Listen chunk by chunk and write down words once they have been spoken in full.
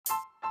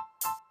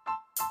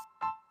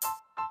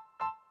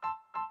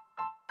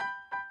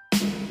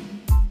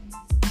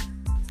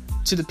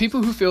To the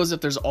people who feel as if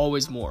there's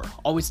always more,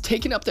 always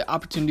taking up the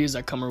opportunities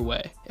that come our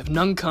way. If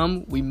none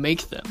come, we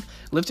make them,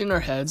 lifting our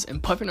heads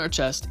and puffing our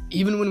chest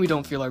even when we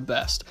don't feel our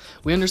best.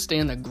 We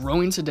understand that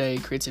growing today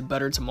creates a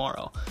better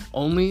tomorrow,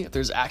 only if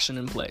there's action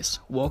in place.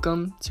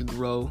 Welcome to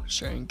Grow,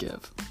 Share, and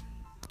Give.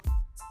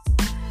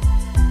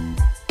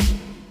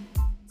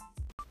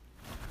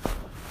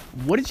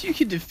 What if you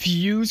could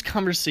diffuse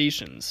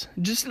conversations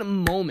just in a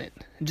moment,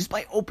 just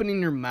by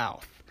opening your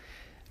mouth?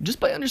 Just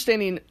by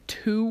understanding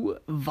two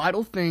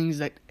vital things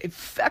that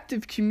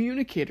effective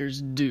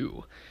communicators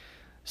do.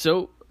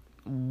 So,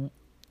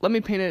 let me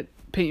paint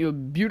you a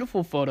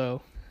beautiful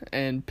photo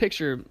and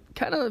picture,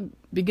 kind of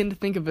begin to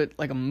think of it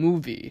like a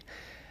movie.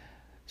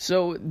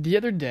 So, the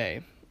other day,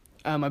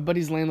 my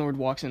buddy's landlord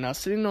walks in. I was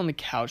sitting on the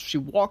couch. She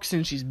walks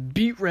in. She's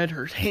beet red.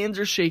 Her hands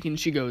are shaking.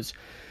 She goes,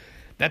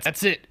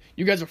 That's it.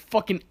 You guys are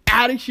fucking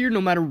out of here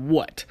no matter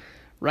what.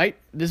 Right?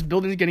 This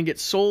building's going to get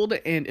sold.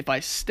 And if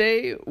I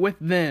stay with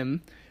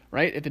them,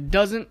 right? If it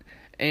doesn't,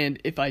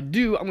 and if I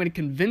do, I'm going to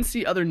convince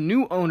the other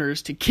new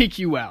owners to kick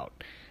you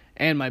out.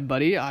 And my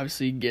buddy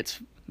obviously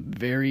gets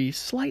very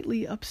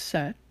slightly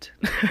upset.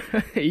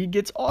 He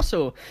gets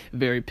also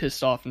very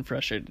pissed off and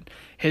frustrated.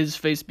 His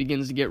face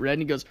begins to get red,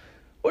 and he goes,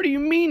 "What do you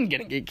mean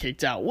gonna get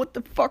kicked out? What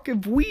the fuck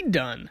have we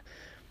done?"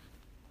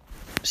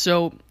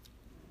 So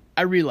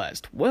I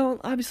realized, well,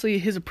 obviously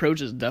his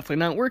approach is definitely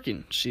not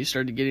working. She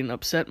started getting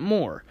upset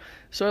more.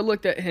 So I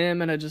looked at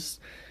him, and I just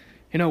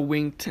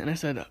winked, and I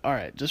said, all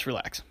right, just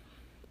relax.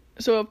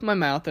 So I opened my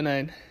mouth, and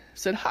I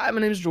said, hi, my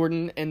name's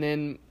Jordan, and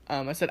then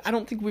I said, I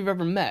don't think we've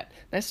ever met.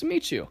 Nice to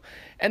meet you.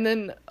 And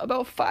then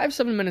about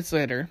 5-7 minutes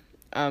later,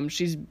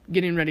 she's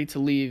getting ready to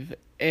leave,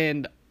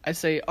 and I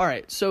say, all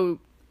right, so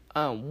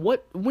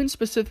when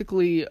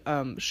specifically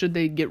should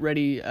they get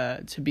ready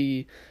to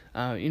be,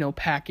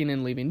 packing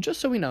and leaving,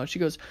 just so we know? She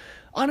goes,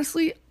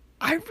 honestly,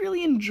 I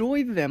really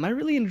enjoy them. I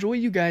really enjoy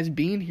you guys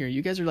being here.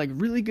 You guys are like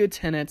really good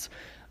tenants.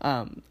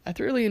 I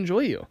thoroughly enjoy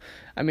you.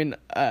 I mean,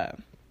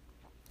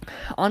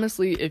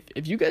 honestly,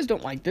 if you guys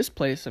don't like this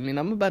place, I mean,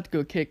 I'm about to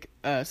go kick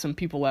some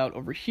people out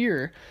over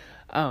here.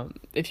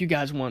 If you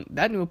guys want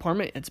that new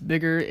apartment, it's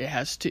bigger. It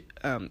has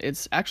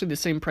it's actually the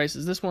same price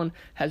as this one.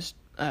 Has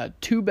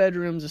 2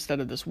 bedrooms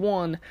instead of this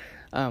one.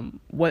 I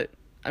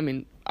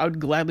would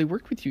gladly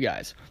work with you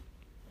guys.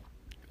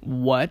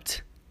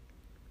 What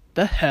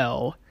the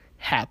hell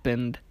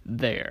happened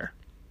there?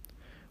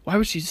 Why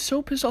was she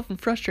so pissed off and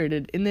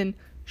frustrated, and then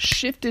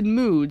shifted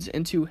moods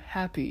into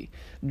happy,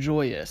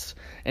 joyous,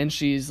 and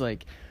she's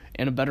like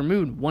in a better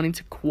mood, wanting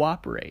to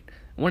cooperate,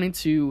 wanting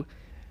to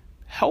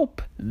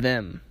help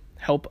them,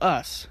 help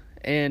us?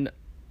 And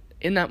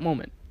in that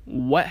moment,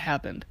 what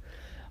happened?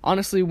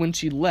 Honestly, when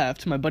she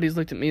left, my buddies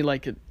looked at me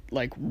like,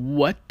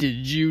 what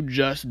did you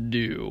just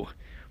do?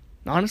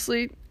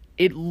 Honestly,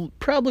 it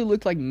probably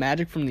looked like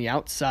magic from the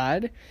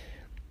outside,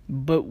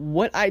 but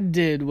what I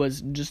did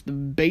was just the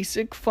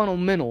basic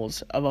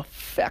fundamentals of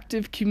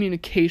effective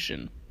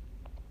communication,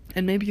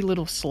 and maybe a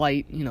little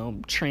slight,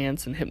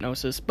 trance and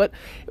hypnosis. But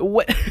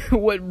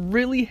what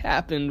really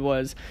happened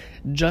was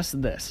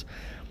just this.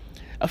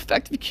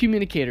 Effective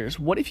communicators,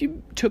 what if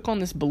you took on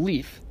this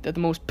belief that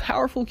the most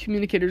powerful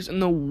communicators in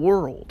the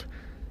world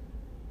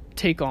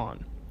take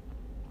on?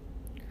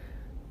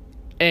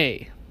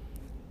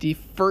 The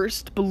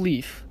first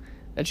belief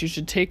that you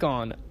should take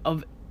on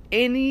of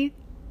any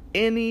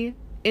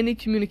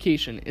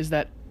communication is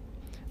that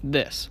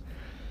this: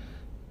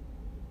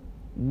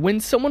 when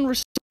someone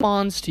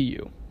responds to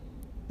you,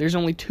 there's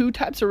only 2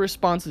 types of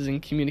responses in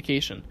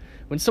communication.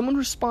 When someone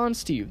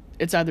responds to you,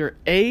 it's either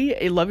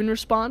A, loving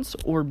response,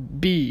 or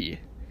B,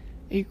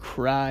 a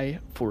cry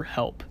for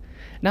help.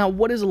 Now,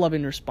 what is a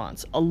loving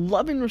response? A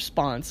loving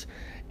response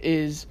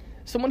is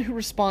someone who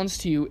responds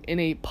to you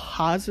in a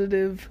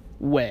positive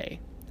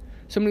way.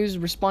 Someone who's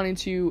responding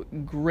to you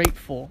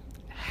grateful,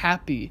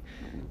 happy,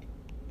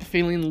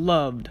 feeling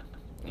loved,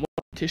 wanting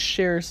to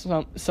share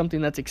something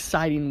that's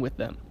exciting with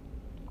them.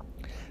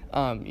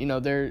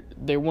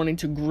 They're wanting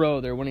to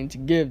grow, they're wanting to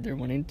give, they're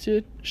wanting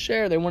to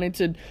share, they're wanting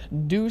to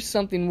do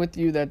something with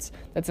you that's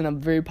in a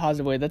very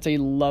positive way. That's a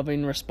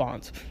loving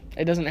response.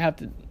 It doesn't have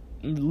to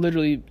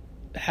literally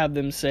have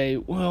them say,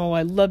 well,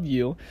 I love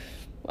you.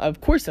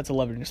 Of course that's a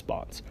loving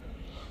response.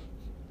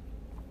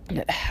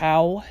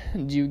 How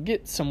do you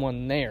get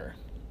someone there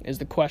is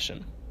the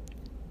question.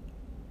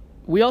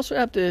 We also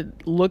have to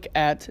look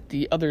at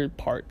the other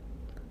part.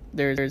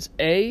 There's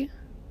A,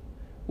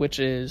 which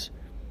is,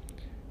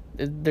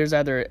 there's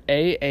either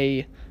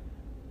a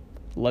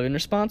loving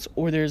response,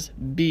 or there's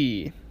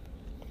B,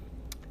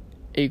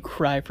 a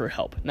cry for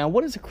help. Now,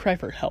 what is a cry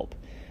for help?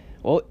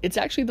 Well, it's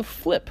actually the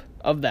flip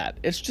of that.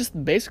 It's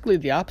just basically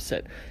the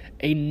opposite.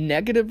 A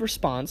negative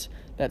response,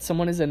 that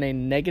someone is in a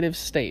negative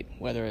state,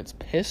 whether it's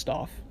pissed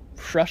off,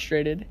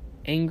 frustrated,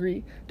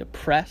 angry,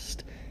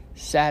 depressed,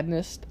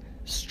 sadness,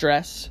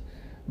 stress,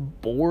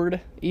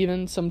 bored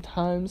even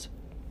sometimes.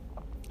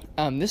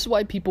 This is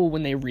why people,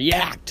 when they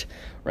react,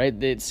 right,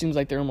 it seems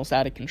like they're almost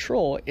out of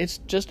control. It's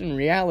just in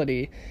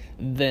reality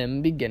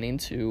them beginning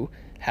to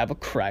have a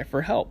cry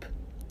for help.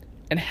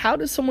 And how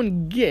does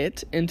someone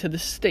get into the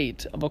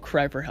state of a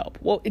cry for help?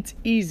 Well, it's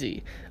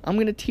easy. I'm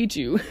going to teach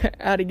you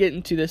how to get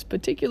into this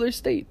particular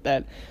state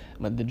that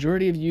the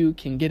majority of you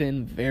can get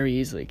in very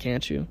easily,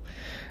 can't you?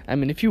 I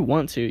mean, if you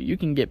want to, you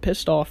can get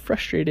pissed off,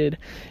 frustrated,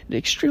 and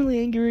extremely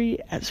angry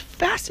as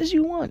fast as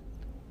you want.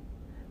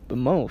 But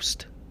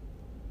most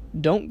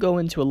don't go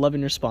into a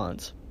loving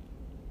response.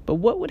 But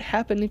what would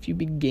happen if you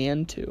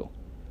began to?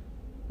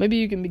 Maybe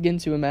you can begin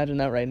to imagine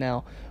that right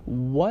now.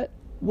 What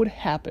would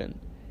happen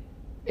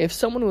if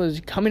someone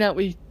was coming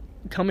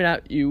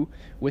at you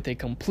with a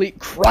complete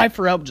cry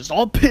for help, just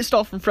all pissed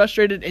off and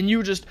frustrated, and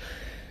you just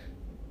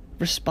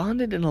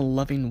responded in a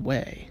loving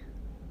way,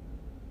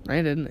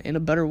 right? In a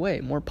better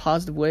way, more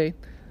positive way.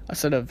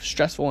 Instead of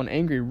stressful and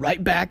angry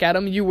right back at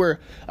them,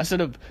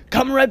 instead of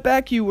coming right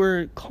back, you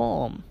were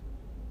calm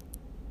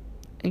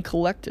and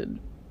collected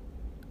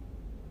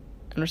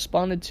and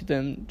responded to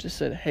them, just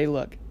said, hey,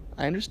 look,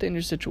 I understand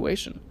your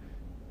situation.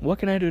 What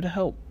can I do to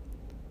help?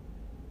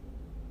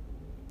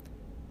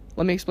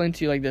 Let me explain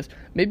to you like this.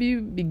 Maybe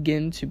you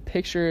begin to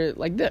picture it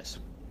like this.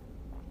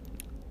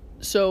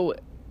 So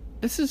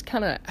this is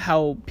kind of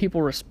how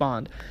people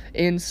respond.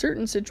 In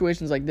certain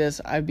situations like this,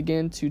 I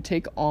began to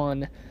take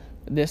on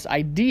this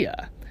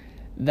idea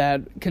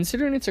that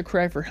considering it's a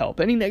cry for help,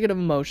 any negative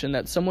emotion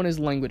that someone is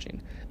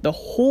languaging, the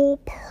whole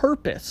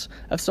purpose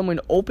of someone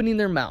opening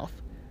their mouth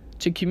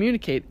to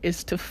communicate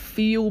is to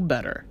feel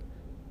better.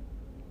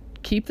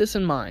 Keep this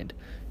in mind.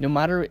 No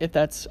matter if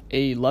that's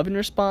a loving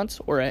response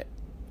or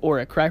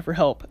a cry for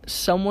help,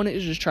 someone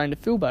is just trying to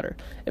feel better.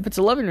 If it's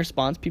a loving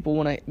response, people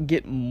want to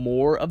get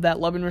more of that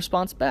loving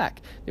response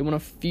back. They want to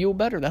feel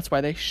better. That's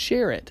why they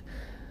share it.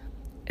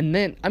 And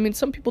then,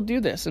 some people do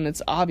this, and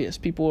it's obvious.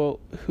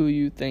 People who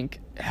you think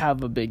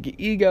have a big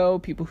ego,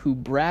 people who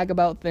brag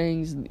about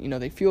things,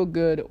 they feel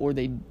good, or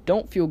they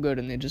don't feel good,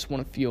 and they just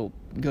want to feel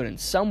good in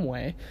some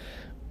way.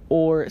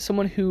 Or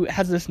someone who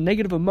has this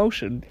negative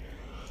emotion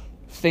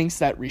thinks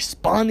that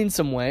responding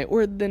some way,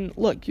 or then,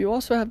 look, you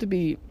also have to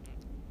be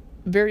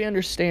very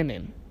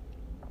understanding.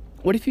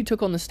 What if you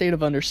took on the state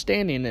of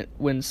understanding it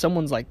when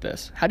someone's like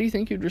this? How do you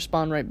think you'd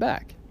respond right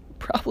back?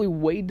 Probably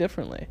way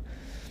differently.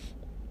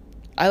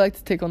 I like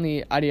to take on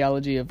the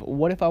ideology of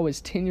what if I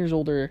was 10 years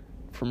older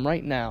from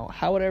right now?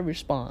 How would I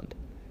respond?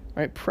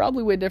 Right?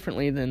 Probably way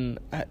differently than,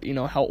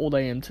 how old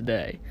I am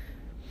today.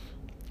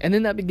 And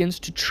then that begins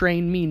to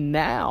train me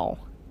now.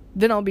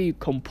 Then I'll be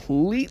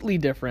completely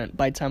different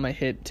by the time I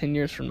hit 10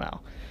 years from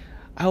now.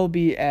 I will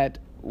be at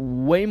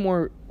way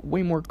more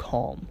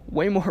calm,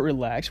 way more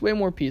relaxed, way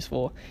more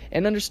peaceful,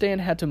 and understand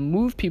how to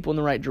move people in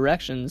the right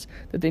directions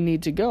that they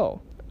need to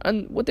go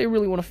and what they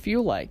really want to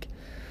feel like.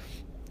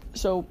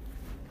 So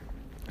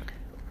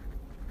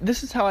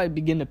this is how I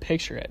begin to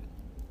picture it.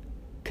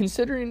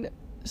 Considering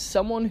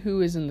someone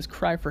who is in this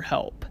cry for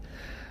help,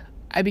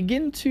 I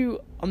begin to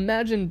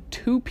imagine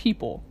two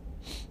people,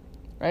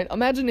 right?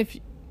 Imagine if,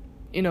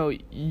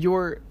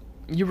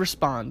 you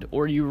respond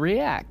or you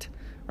react,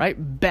 right,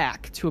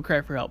 back to a cry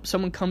for help.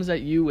 Someone comes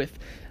at you with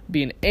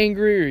being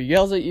angry or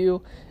yells at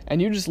you,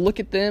 and you just look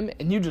at them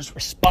and you just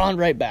respond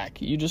right back.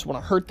 You just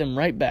want to hurt them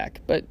right back,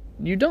 but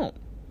you don't,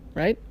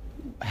 right?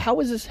 How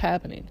is this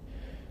happening?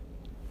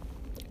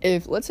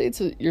 If, let's say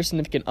it's your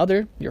significant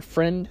other, your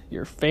friend,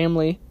 your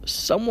family,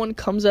 someone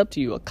comes up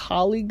to you, a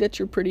colleague that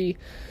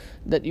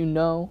you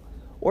know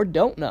or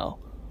don't know,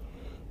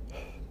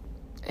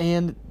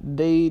 and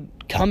they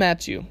come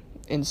at you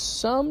in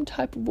some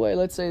type of way.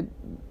 Let's say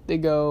they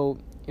go,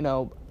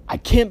 I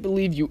can't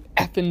believe you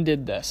effing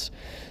did this.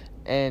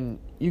 And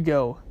you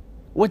go,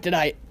 what did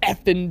I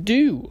effing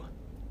do?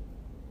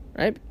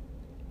 Right?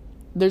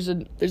 There's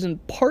a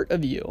part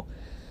of you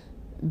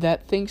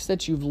that thinks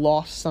that you've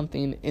lost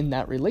something in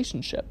that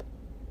relationship.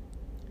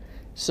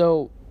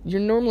 So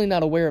you're normally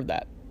not aware of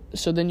that.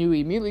 So then you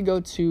immediately go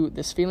to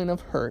this feeling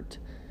of hurt,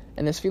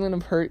 and this feeling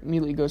of hurt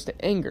immediately goes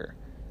to anger,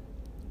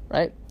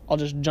 right? I'll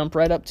just jump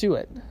right up to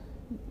it.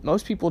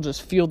 Most people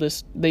just feel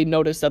this, they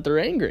notice that they're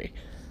angry.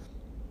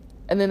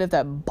 And then if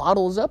that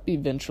bottles up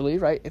eventually,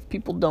 right, if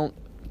people don't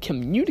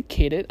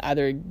communicate it,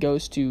 either it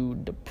goes to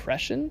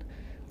depression,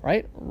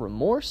 right,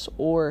 remorse,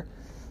 or,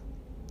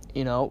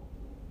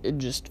 it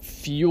just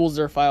fuels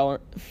their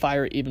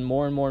fire even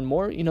more and more and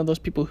more. Those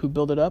people who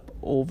build it up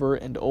over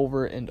and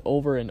over and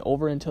over and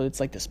over until it's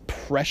like this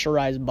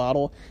pressurized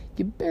bottle.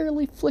 You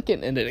barely flick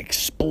it and it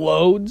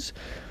explodes.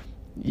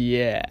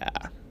 Yeah,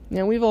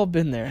 we've all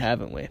been there,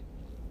 haven't we?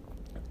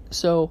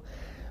 So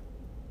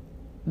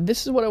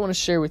this is what I want to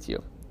share with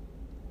you.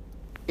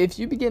 If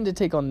you begin to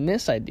take on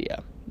this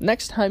idea,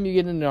 next time you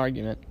get in an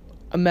argument,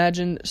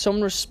 imagine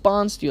someone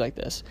responds to you like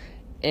this,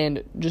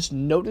 and just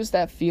notice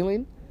that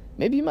feeling.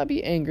 Maybe you might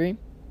be angry,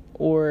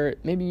 or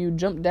maybe you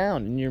jump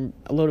down and you're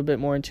a little bit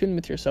more in tune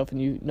with yourself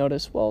and you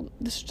notice, well,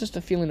 this is just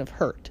a feeling of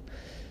hurt.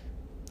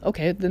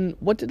 Okay, then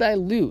what did I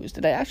lose?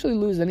 Did I actually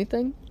lose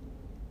anything?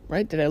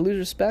 Right? Did I lose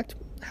respect?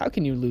 How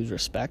can you lose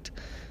respect?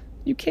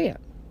 You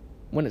can't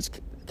when it's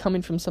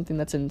coming from something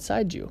that's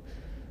inside you.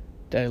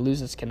 Did I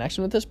lose this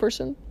connection with this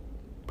person?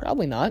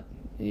 Probably not.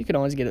 You can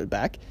always get it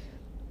back,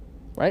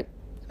 right?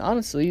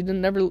 honestly, you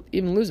didn't never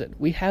even lose it.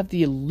 We have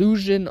the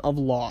illusion of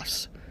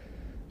loss.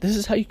 This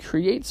is how you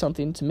create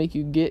something to make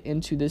you get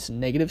into this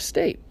negative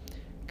state.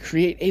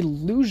 Create an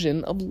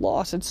illusion of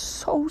loss. It's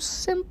so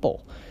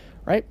simple,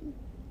 right?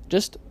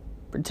 Just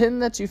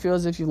pretend that you feel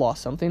as if you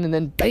lost something, and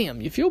then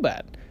bam, you feel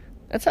bad.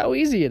 That's how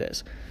easy it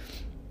is.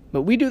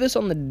 But we do this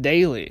on the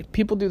daily.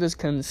 People do this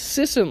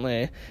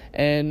consistently,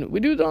 and we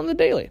do it on the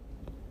daily.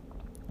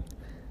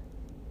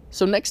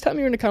 So next time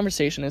you're in a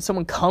conversation and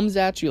someone comes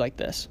at you like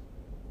this,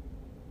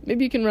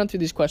 maybe you can run through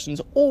these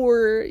questions,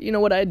 or you know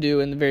what I do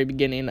in the very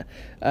beginning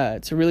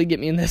to really get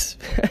me in this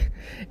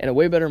in a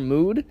way better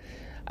mood.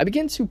 I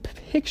begin to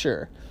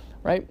picture,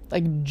 right,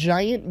 like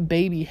giant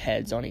baby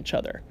heads on each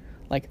other,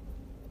 like,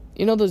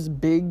 you know, those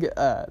big,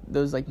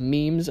 those like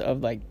memes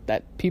of like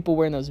that people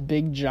wearing those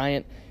big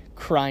giant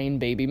crying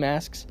baby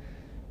masks,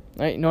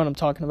 right? You know what I'm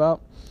talking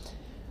about?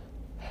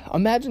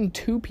 Imagine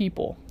two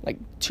people, like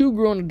two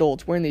grown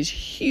adults wearing these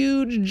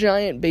huge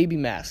giant baby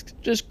masks,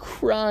 just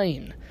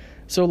crying.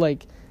 So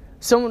like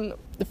someone,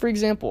 for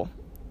example,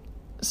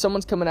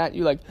 someone's coming at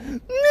you like,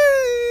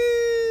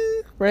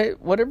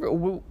 right?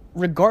 Whatever,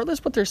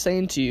 regardless what they're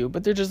saying to you,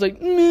 but they're just like,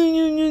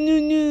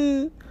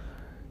 and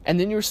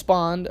then you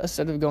respond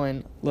instead of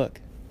going, look,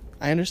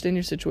 I understand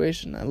your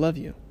situation. I love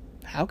you.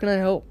 How can I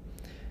help?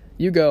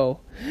 You go,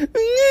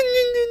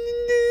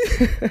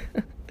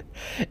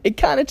 it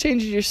kind of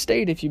changes your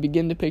state if you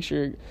begin to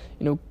picture,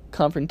 you know,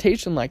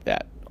 confrontation like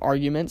that,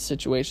 arguments,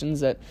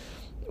 situations that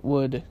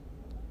would,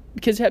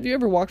 because have you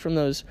ever walked from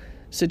those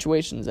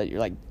situations that you're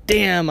like,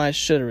 damn, I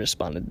should have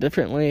responded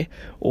differently,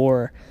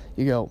 or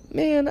you go,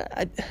 man,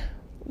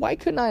 why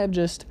couldn't I have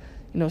just,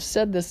 you know,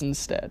 said this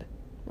instead,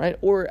 right?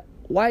 Or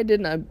why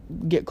didn't I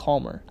get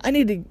calmer? I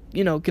need to,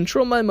 you know,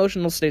 control my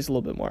emotional states a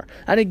little bit more.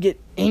 I need to get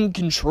in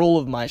control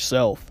of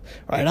myself,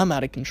 right? I'm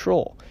out of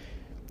control.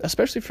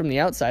 Especially from the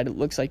outside, it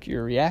looks like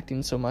you're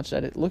reacting so much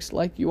that it looks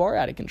like you are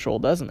out of control,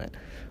 doesn't it?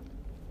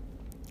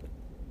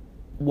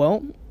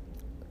 Well,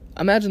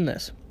 imagine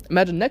this.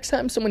 Imagine next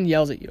time someone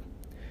yells at you.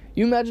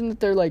 You imagine that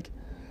they're like,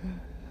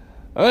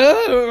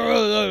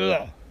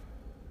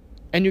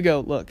 and you go,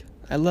 look,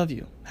 I love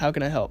you. How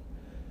can I help?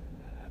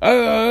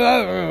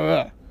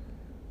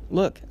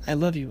 Look, I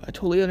love you. I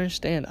totally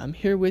understand. I'm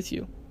here with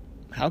you.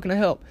 How can I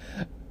help?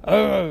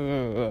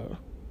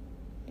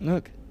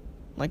 Look,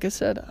 like I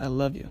said, I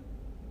love you.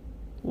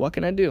 What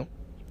can I do?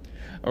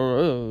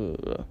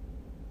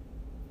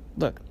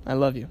 Look, I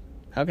love you.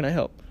 How can I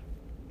help?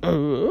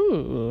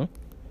 I'm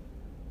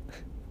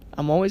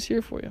always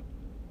here for you.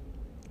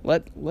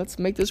 Let's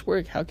make this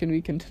work. How can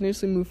we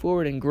continuously move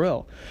forward and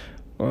grow?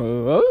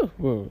 I'm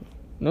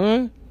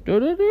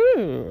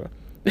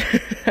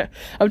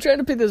trying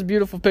to paint this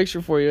beautiful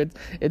picture for you.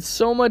 It's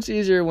so much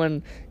easier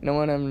when, you know,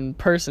 when I'm in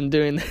person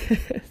doing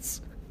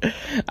this.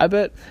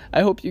 I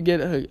hope you get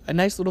a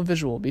nice little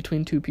visual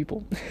between two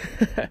people.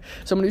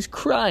 Someone who's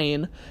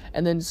crying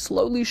and then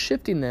slowly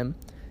shifting them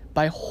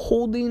by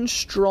holding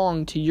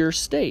strong to your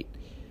state.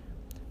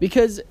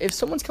 Because if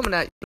someone's coming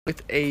at you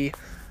with a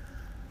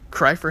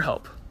cry for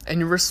help and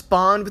you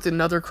respond with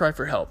another cry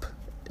for help,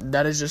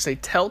 that is just a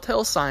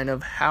telltale sign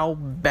of how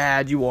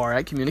bad you are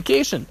at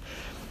communication.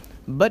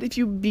 But if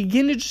you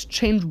begin to just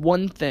change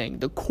one thing,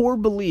 the core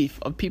belief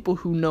of people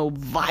who know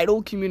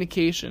vital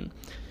communication,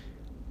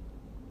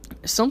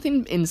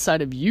 something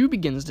inside of you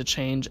begins to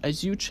change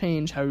as you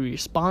change how you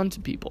respond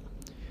to people.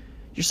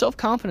 Your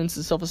self-confidence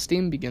and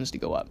self-esteem begins to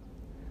go up.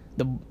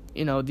 The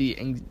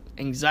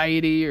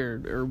anxiety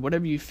or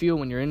whatever you feel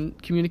when you're in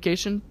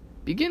communication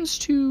begins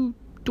to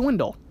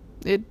dwindle.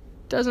 It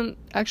doesn't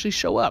actually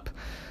show up.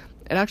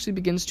 It actually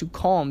begins to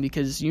calm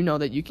because you know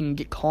that you can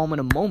get calm in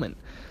a moment.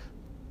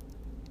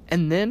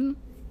 And then,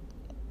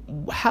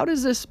 how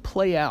does this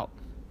play out?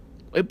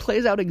 It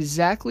plays out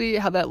exactly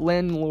how that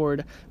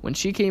landlord, when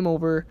she came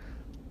over.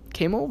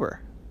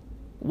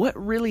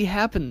 What really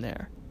happened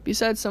there?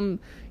 Besides some,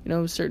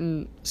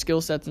 certain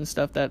skill sets and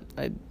stuff that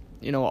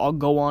I'll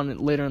go on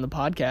later in the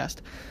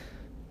podcast.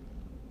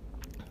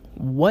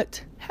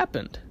 What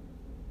happened?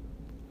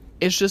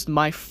 It's just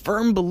my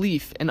firm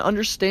belief and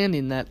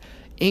understanding that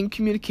in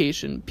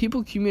communication,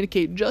 people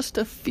communicate just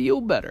to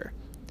feel better.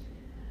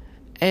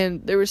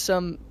 And there was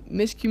some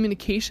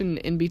miscommunication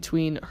in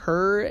between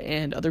her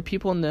and other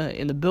people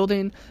in the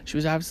building. She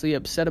was obviously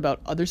upset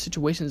about other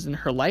situations in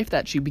her life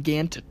that she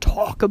began to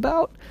talk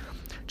about,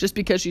 just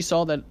because she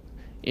saw that,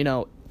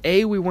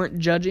 A, we weren't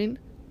judging,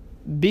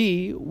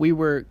 B, we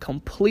were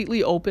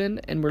completely open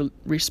and we're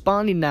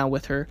responding now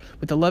with her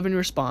with a loving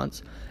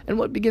response. And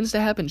what begins to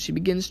happen? She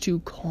begins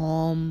to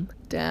calm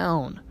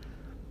down.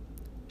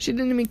 She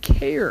didn't even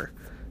care.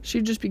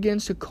 She just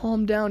begins to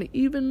calm down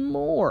even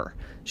more.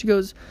 She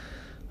goes,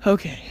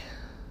 okay.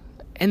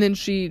 And then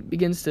she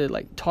begins to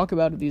talk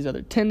about these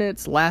other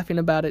tenants, laughing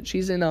about it.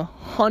 She's in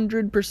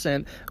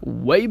 100%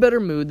 way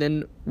better mood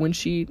than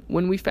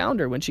when we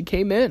found her, when she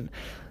came in.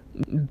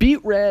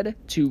 Beat red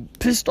to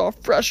pissed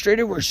off,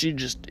 frustrated, where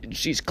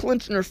she's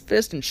clenching her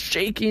fist and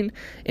shaking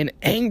in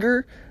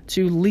anger,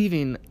 to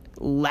leaving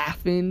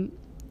laughing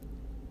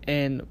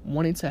and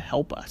wanting to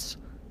help us.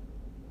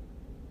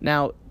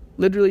 Now,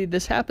 literally,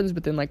 this happens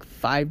within like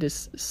 5 to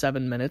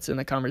 7 minutes in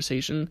the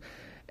conversation.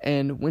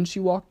 And when she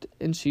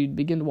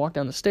began to walk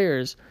down the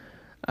stairs,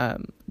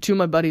 two of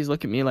my buddies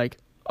look at me like,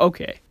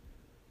 okay,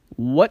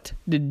 what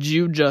did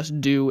you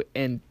just do?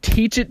 And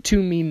teach it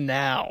to me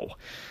now.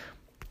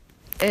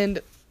 And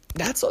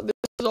this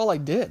is all I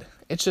did.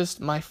 It's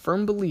just my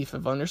firm belief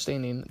of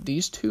understanding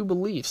these two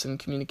beliefs in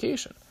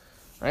communication,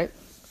 right?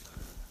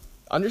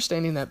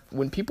 Understanding that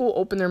when people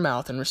open their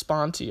mouth and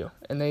respond to you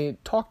and they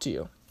talk to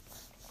you,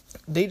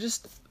 they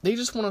just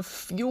want to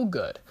feel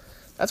good.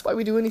 That's why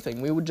we do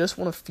anything. We would just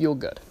want to feel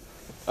good.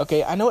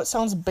 Okay, I know it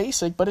sounds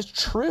basic, but it's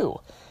true.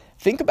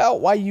 Think about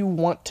why you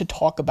want to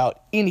talk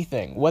about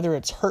anything, whether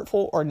it's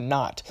hurtful or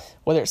not,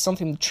 whether it's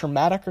something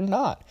traumatic or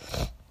not.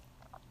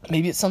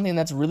 Maybe it's something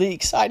that's really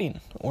exciting,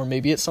 or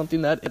maybe it's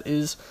something that it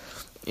is,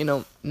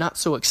 not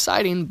so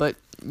exciting, but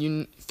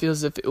you feel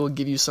as if it will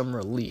give you some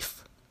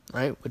relief,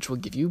 right? Which will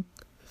give you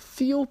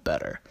feel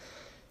better,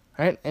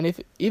 right? And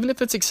even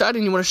if it's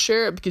exciting, you want to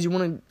share it because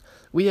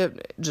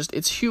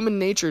it's human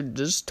nature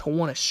just to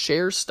want to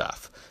share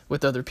stuff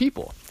with other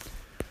people.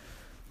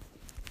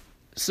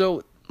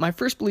 So my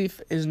first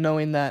belief is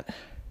knowing that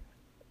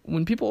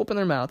when people open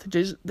their mouth,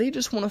 they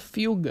just want to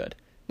feel good.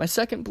 My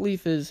second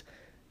belief is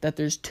that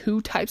there's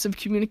two types of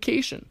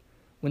communication.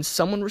 When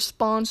someone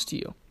responds to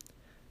you,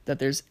 that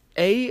there's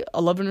A,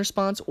 a loving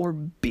response, or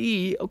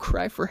B, a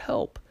cry for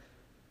help,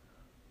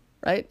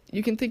 right?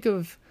 You can think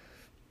of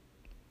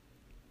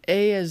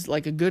A as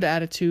like a good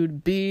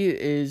attitude, B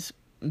is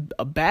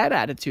a bad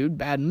attitude,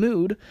 bad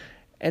mood,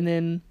 and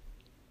then,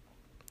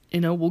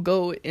 we'll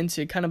go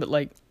into kind of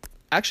like,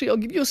 actually, I'll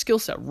give you a skill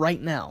set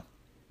right now.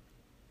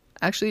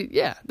 Actually,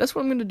 yeah, that's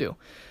what I'm going to do.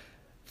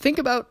 Think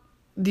about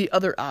the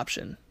other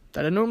option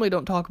that I normally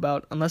don't talk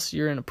about unless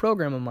you're in a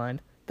program of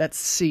mine. That's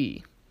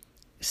C.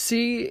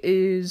 C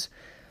is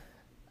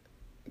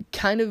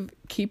kind of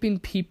keeping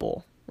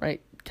people,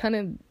 right?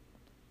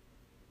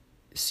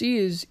 C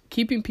is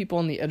keeping people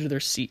on the edge of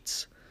their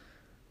seats,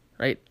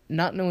 right?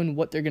 Not knowing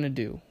what they're going to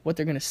do, what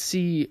they're going to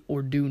see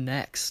or do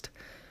next.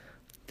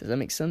 Does that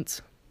make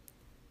sense?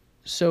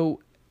 So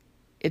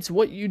it's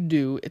what you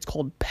do. It's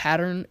called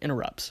pattern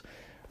interrupts,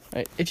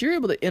 right? If you're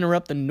able to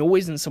interrupt the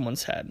noise in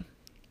someone's head,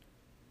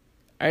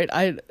 all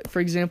right? For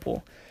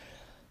example,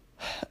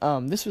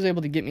 this was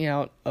able to get me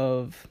out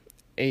of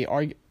a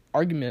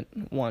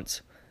argument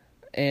once.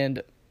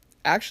 And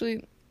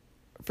actually,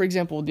 for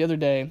example, the other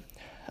day,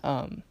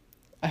 I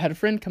had a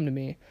friend come to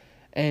me,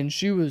 and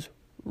she was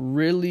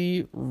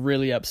really,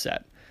 really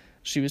upset.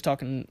 She was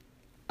talking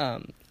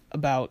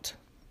about,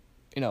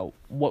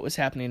 what was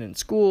happening in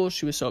school.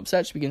 She was so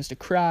upset. She begins to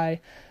cry.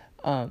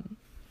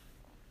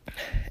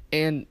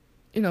 And,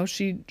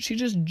 she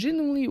just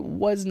genuinely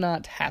was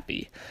not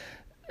happy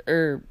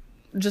or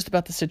just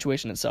about the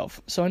situation itself.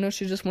 So I know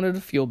she just wanted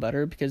to feel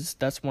better because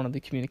that's one of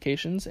the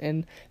communications.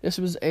 And this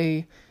was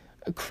a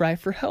cry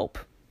for help.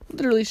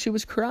 Literally, she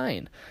was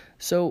crying.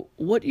 So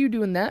what do you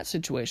do in that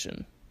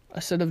situation?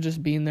 Instead of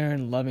just being there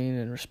and loving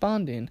and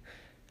responding,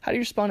 how do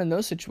you respond in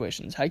those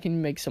situations? How can you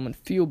make someone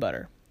feel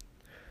better?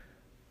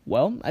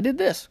 Well, I did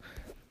this.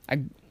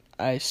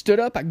 I stood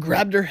up, I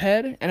grabbed her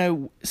head, and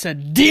I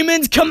said,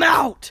 "Demons, come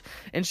out!"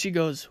 And she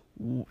goes,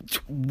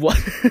 "What?"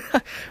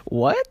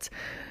 "What?"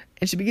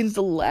 And she begins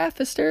to laugh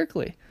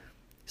hysterically.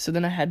 So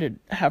then I had to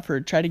have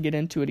her try to get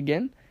into it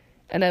again,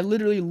 and I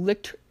literally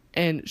licked her,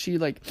 and she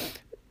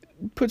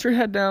puts her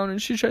head down,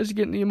 and she tries to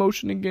get in the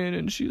emotion again,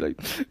 and she's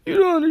like, "You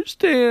don't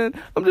understand.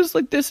 I'm just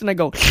like this," and I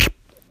go,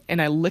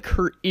 and I lick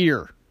her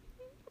ear.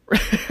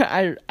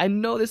 I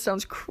know this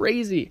sounds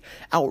crazy,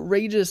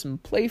 outrageous,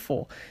 and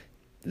playful.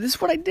 This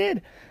is what I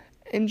did.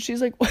 And she's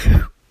like, "What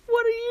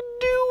are you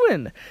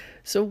doing?"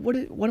 So what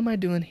am I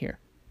doing here?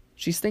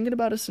 She's thinking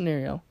about a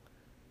scenario,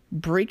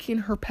 breaking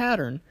her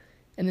pattern,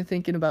 and then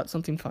thinking about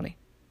something funny.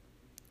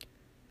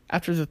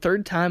 After the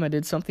third time, I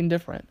did something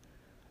different,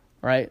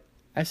 right?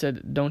 I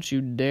said, "Don't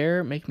you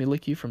dare make me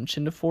lick you from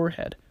chin to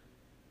forehead."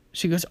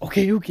 She goes,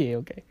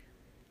 okay.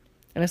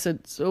 And I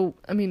said, "So,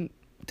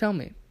 tell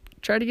me.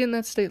 Try to get in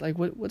that state,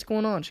 what's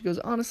going on?" She goes,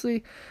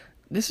 "Honestly,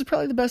 this is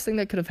probably the best thing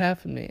that could have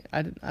happened to me.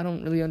 I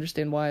don't really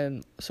understand why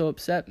I'm so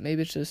upset.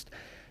 Maybe it's just,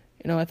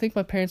 I think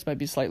my parents might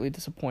be slightly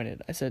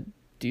disappointed." I said,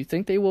 "Do you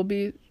think they will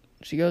be?"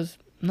 She goes,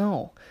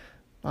 "No.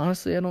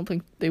 Honestly, I don't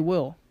think they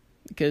will.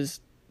 Because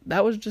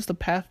that was just a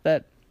path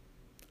that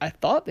I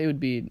thought they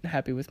would be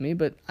happy with me,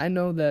 but I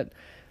know that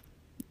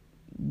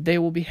they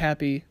will be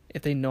happy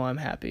if they know I'm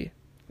happy.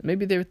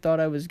 Maybe they thought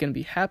I was going to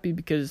be happy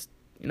because,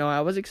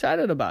 I was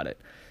excited about it.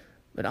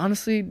 But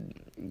honestly,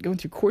 going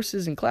through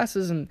courses and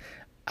classes, and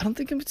I don't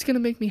think it's going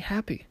to make me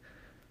happy."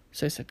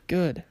 So I said,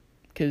 "Good,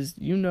 because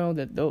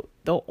that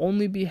they'll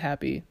only be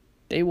happy.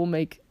 They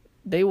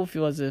will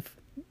feel as if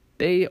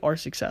they are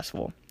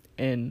successful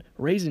in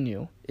raising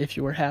you if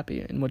you are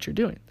happy in what you're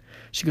doing."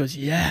 She goes,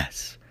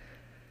 "Yes."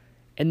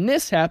 And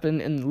this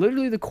happened in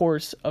literally the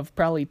course of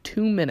probably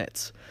 2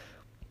 minutes.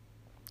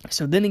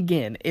 So then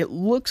again, it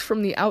looks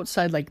from the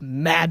outside like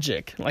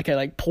magic, like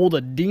I pulled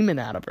a demon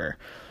out of her.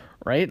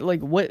 Right?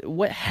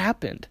 What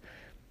happened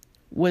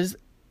was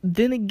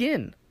then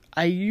again,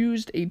 I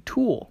used a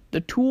tool.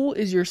 The tool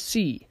is your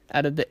C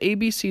out of the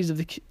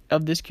ABCs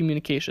of this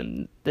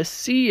communication. The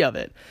C of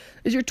it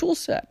is your tool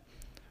set,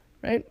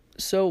 right?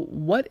 So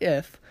what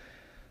if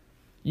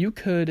you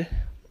could,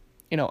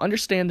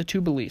 understand the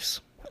two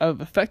beliefs of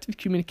effective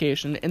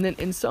communication, and then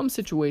in some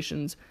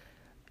situations,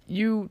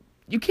 you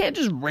can't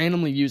just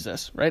randomly use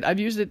this, right? I've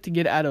used it to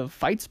get out of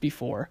fights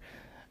before,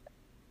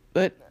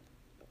 but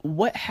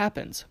what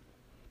happens,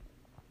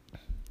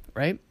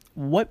 right?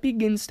 What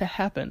begins to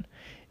happen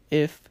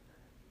if,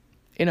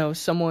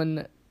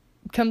 someone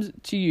comes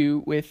to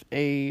you with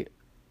a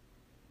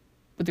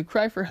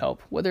cry for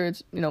help, whether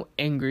it's,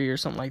 angry or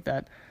something like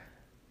that,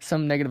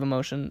 some negative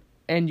emotion,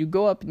 and you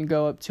go up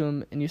to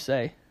him and you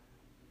say,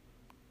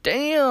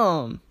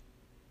 damn,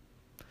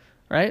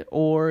 right?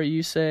 Or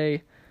you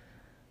say,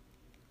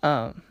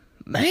 man,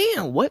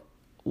 what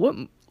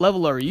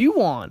level are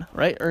you on,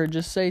 right? Or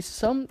just say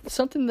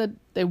something that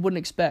they wouldn't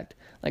expect.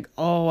 Like,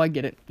 oh, I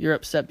get it. You're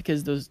upset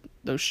because those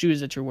shoes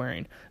that you're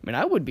wearing. I mean,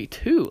 I would be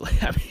too.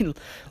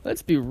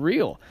 Let's be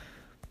real.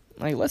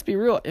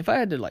 If I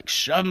had to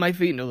shove my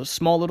feet into those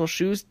small little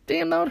shoes,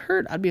 damn, that would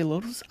hurt. I'd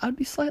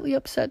be slightly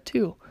upset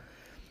too.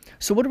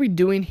 So what are we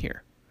doing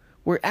here?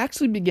 We're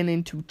actually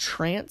beginning to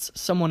trance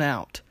someone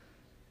out.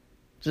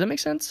 Does that make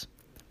sense?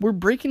 We're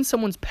breaking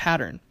someone's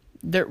pattern.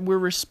 We're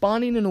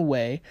responding in a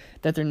way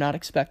that they're not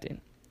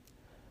expecting,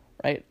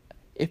 right?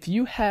 If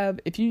you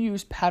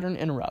use pattern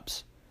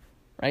interrupts,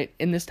 right,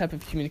 in this type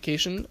of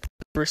communication,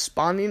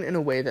 responding in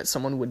a way that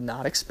someone would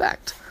not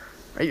expect,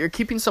 right? You're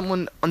keeping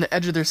someone on the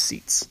edge of their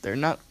seats.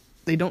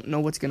 They don't know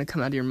what's going to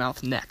come out of your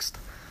mouth next.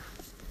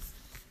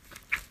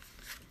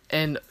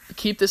 And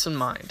keep this in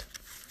mind.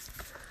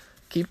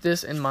 Keep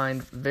this in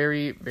mind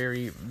very,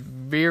 very,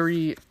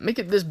 very, make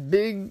it this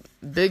big,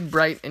 big,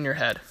 bright in your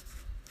head,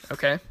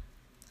 okay?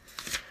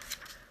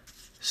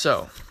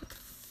 So,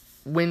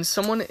 when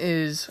someone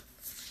is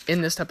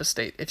in this type of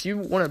state, if you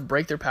want to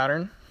break their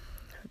pattern,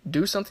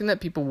 do something that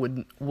people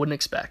wouldn't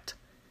expect.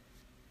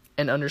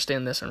 And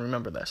understand this and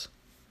remember this.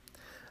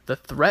 The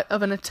threat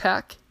of an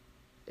attack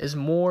is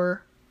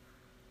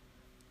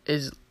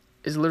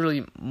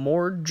literally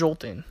more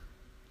jolting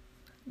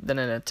than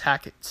an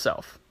attack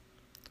itself.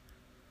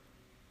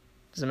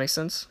 Does that make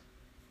sense?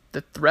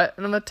 The threat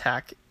of an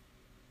attack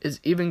is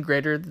even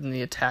greater than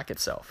the attack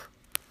itself.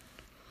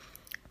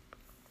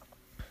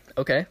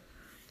 Okay?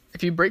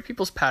 If you break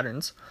people's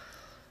patterns,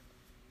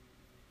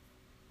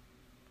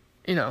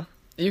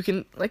 you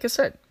can, like I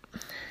said,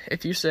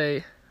 if you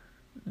say,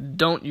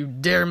 don't you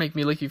dare make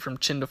me lick you from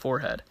chin to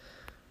forehead,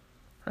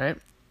 right?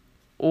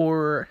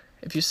 Or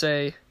if you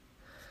say,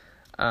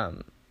 I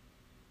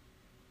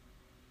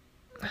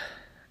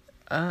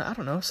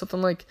don't know,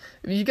 something like,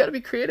 you got to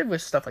be creative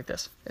with stuff like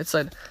this. It's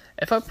like,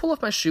 if I pull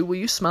off my shoe, will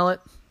you smell it?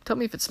 Tell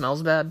me if it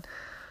smells bad.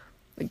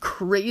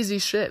 Crazy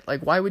shit.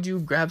 Why would you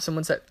grab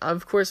someone's head?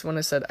 Of course, when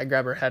I said I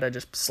grab her head, I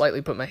just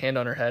slightly put my hand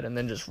on her head and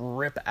then just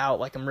rip out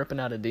like I'm ripping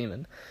out a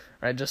demon,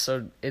 right? Just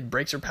so it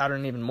breaks her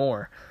pattern even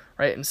more,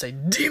 right? And say,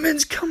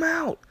 demons come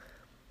out!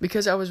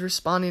 Because I was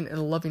responding in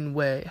a loving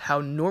way, how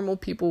normal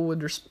people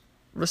would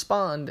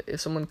respond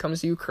if someone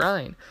comes to you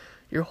crying.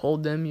 You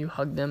hold them, you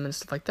hug them, and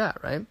stuff like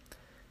that, right?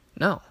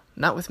 No,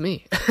 not with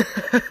me.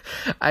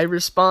 I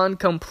respond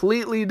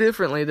completely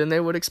differently than they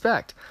would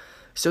expect.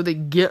 So they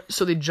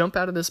jump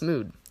out of this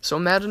mood. So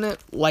imagine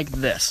it like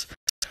this.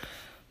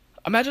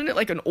 Imagine it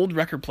like an old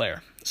record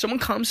player. Someone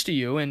comes to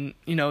you and,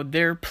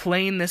 they're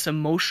playing this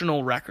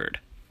emotional record.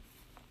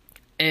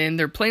 And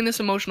they're playing this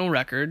emotional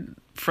record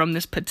from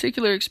this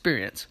particular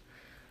experience.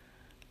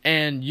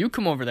 And you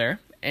come over there,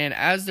 and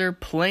as they're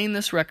playing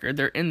this record,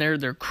 they're in there,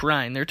 they're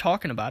crying, they're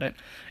talking about it.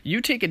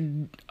 You take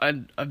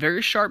a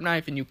very sharp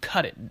knife and you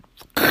cut it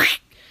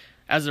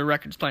as the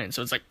record's playing.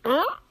 So it's like,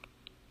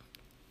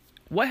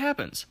 what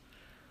happens?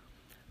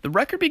 The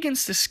record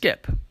begins to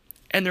skip,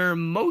 and their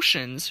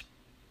emotions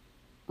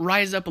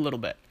rise up a little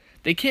bit.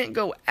 They can't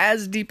go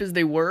as deep as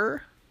they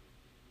were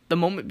the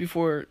moment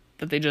before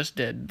that they just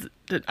did.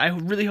 I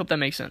really hope that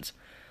makes sense.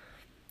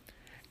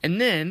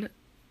 And then,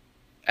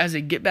 as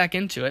they get back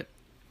into it,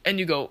 and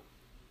you go,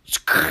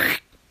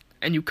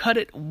 and you cut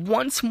it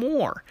once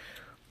more,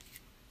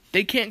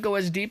 they can't go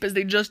as deep as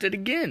they just did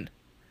again,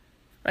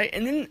 right?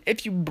 And then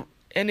if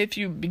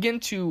you begin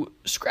to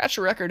scratch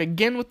a record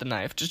again with the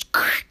knife, just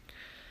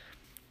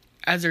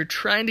as they're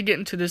trying to get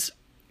into this,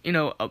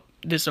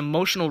 this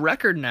emotional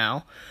record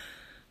now,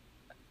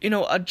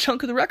 a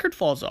chunk of the record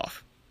falls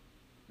off.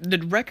 The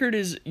record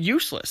is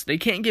useless. They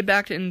can't get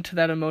back into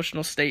that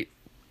emotional state,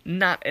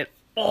 not at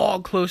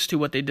all close to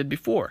what they did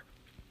before.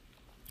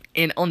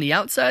 And on the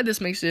outside,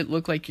 this makes it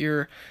look like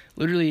you're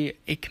literally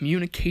a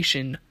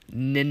communication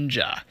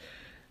ninja.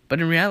 But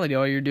in reality,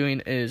 all you're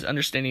doing is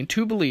understanding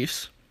two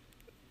beliefs,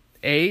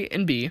 A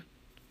and B,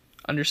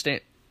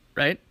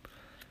 right?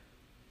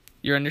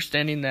 You're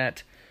understanding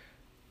that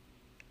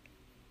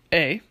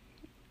A,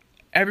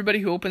 everybody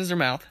who opens their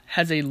mouth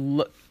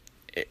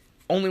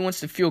only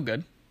wants to feel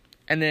good,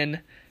 and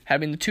then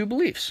having the two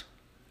beliefs,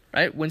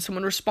 right? When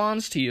someone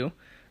responds to you,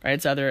 right?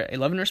 It's either a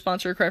loving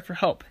response or a cry for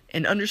help,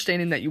 and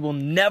understanding that you will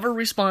never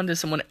respond to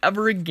someone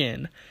ever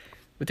again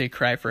with a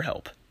cry for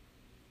help,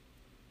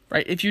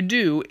 right? If you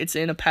do, it's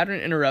in a pattern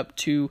interrupt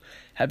to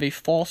have a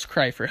false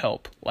cry for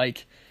help,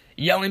 like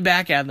yelling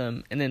back at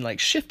them and then like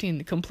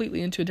shifting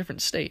completely into a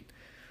different state,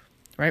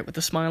 right? With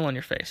a smile on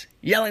your face.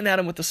 Yelling at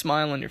them with a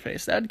smile on your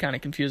face. That'd kind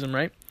of confuse them,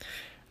 right?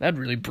 That'd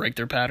really break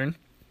their pattern.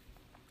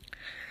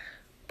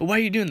 But why are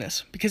you doing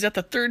this? Because at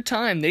the third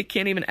time, they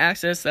can't even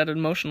access that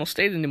emotional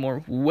state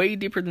anymore, way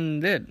deeper than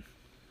they did.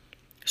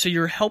 So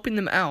you're helping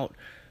them out,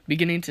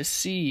 beginning to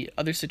see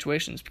other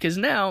situations. Because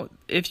now,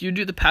 if you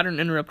do the pattern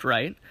interrupt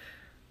right,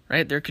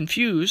 they're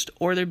confused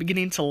or they're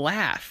beginning to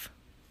laugh.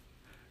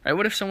 Right?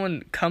 What if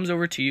someone comes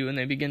over to you and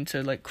they begin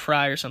to like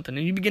cry or something,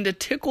 and you begin to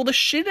tickle the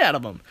shit out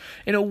of them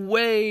in a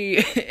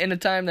way, in a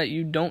time that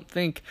you don't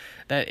think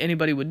that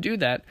anybody would do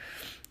that,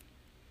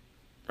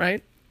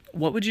 right?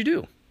 What would you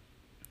do?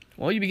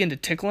 Well, you begin to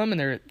tickle them and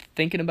they're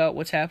thinking about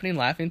what's happening,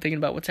 laughing, thinking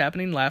about what's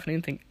happening,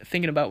 laughing,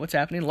 thinking about what's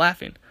happening,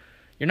 laughing.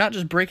 You're not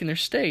just breaking their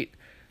state,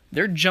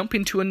 they're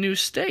jumping to a new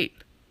state.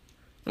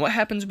 And what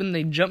happens when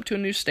they jump to a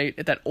new state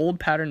if that old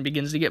pattern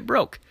begins to get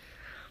broke?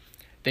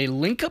 They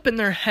link up in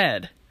their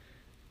head.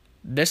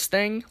 This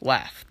thing,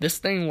 laugh. This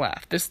thing,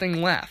 laugh. This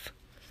thing, laugh.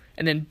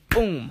 And then,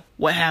 boom,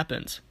 what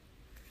happens?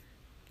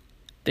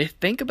 They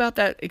think about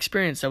that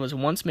experience that was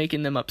once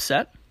making them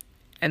upset,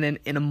 and then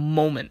in a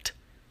moment,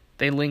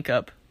 they link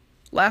up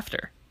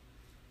laughter.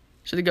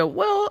 So they go,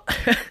 well,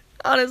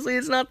 honestly,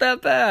 it's not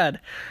that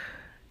bad.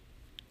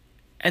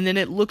 And then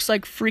it looks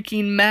like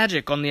freaking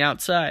magic on the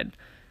outside.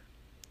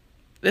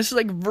 This is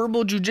like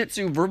verbal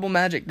jujitsu, verbal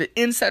magic, the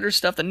insider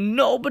stuff that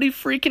nobody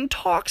freaking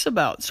talks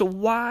about. So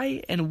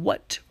why and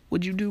what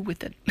would you do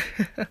with it?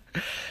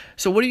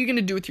 So what are you going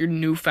to do with your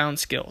newfound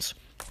skills?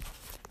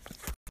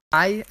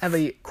 I have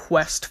a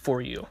quest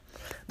for you.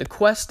 The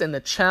quest and the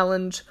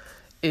challenge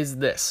is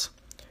this.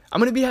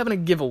 I'm going to be having a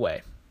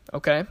giveaway,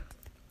 okay?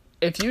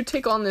 If you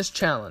take on this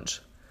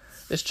challenge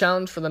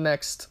for the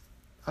next,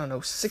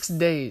 6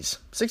 days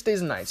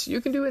and nights.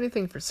 You can do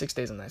anything for 6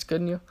 days and nights,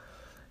 couldn't you?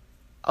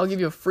 I'll give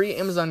you a free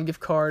Amazon gift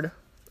card.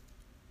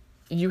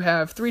 You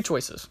have 3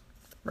 choices,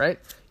 right?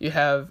 You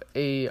have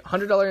a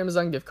 $100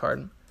 Amazon gift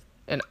card,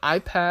 an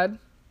iPad,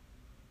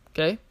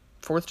 okay,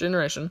 4th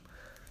generation,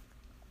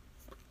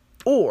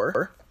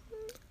 or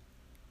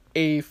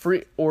a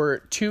free or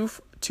two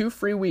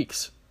free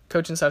weeks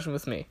coaching session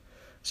with me.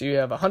 So you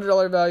have a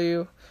 $100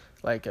 value,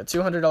 like a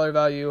 $200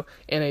 value,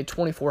 and a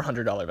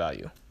 $2,400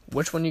 value.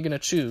 Which one are you going to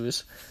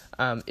choose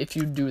if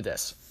you do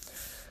this?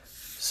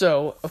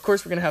 So, of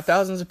course, we're going to have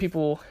thousands of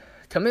people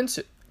come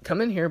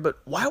in here, but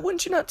why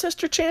wouldn't you not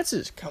test your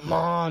chances? Come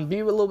on, be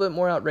a little bit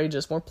more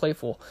outrageous, more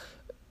playful,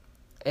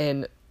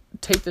 and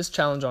take this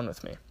challenge on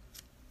with me.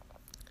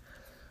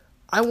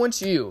 I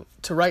want you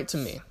to write to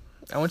me.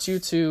 I want you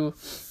to,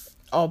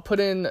 I'll put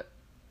in,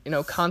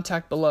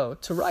 contact below,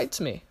 to write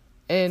to me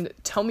and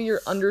tell me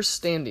your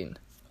understanding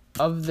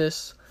of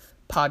this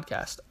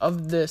podcast,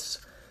 of this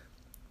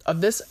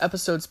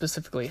episode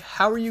specifically.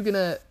 How are you going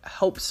to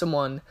help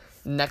someone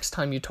next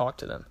time you talk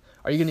to them?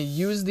 Are you going to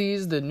use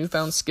the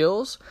newfound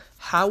skills?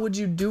 How would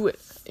you do it?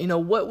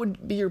 What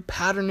would be your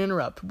pattern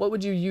interrupt? What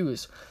would you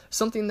use?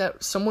 Something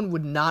that someone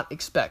would not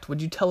expect.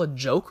 Would you tell a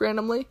joke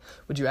randomly?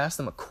 Would you ask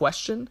them a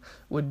question?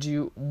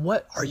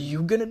 What are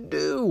you going to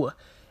do?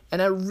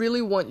 And I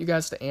really want you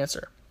guys to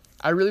answer.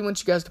 I really want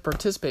you guys to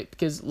participate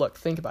because, look,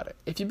 think about it.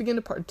 If you begin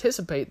to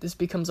participate, this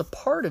becomes a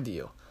part of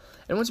you.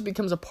 And once it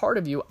becomes a part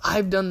of you,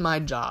 I've done my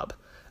job.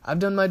 I've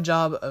done my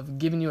job of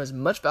giving you as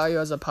much value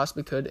as I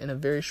possibly could in a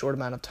very short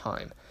amount of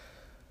time.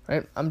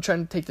 Right? I'm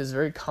trying to take this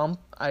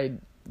I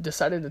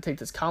decided to take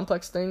this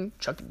complex thing,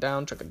 chuck it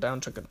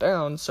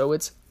down, so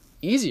it's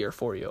easier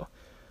for you.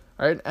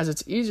 All right? As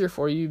it's easier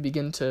for you, you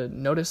begin to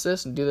notice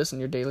this and do this in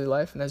your daily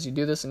life. And as you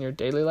do this in your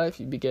daily life,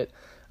 you get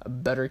a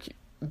better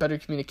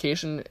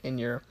communication in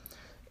your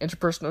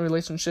interpersonal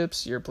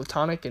relationships, your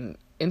platonic and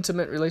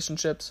intimate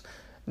relationships,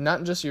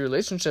 not just your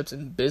relationships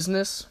in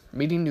business,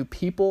 meeting new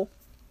people,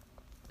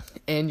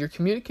 and your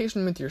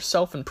communication with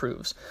yourself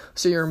improves.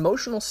 So your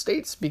emotional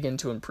states begin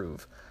to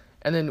improve.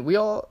 And then we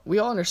all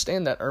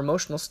understand that our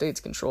emotional states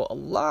control a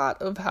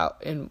lot of how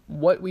and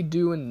what we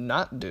do and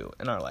not do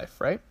in our life,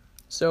 right?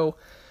 So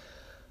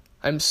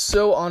I'm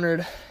so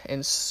honored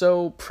and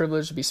so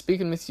privileged to be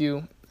speaking with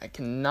you. I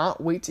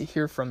cannot wait to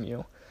hear from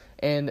you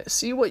and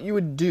see what you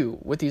would do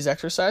with these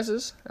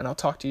exercises, and I'll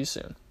talk to you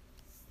soon.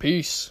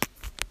 Peace.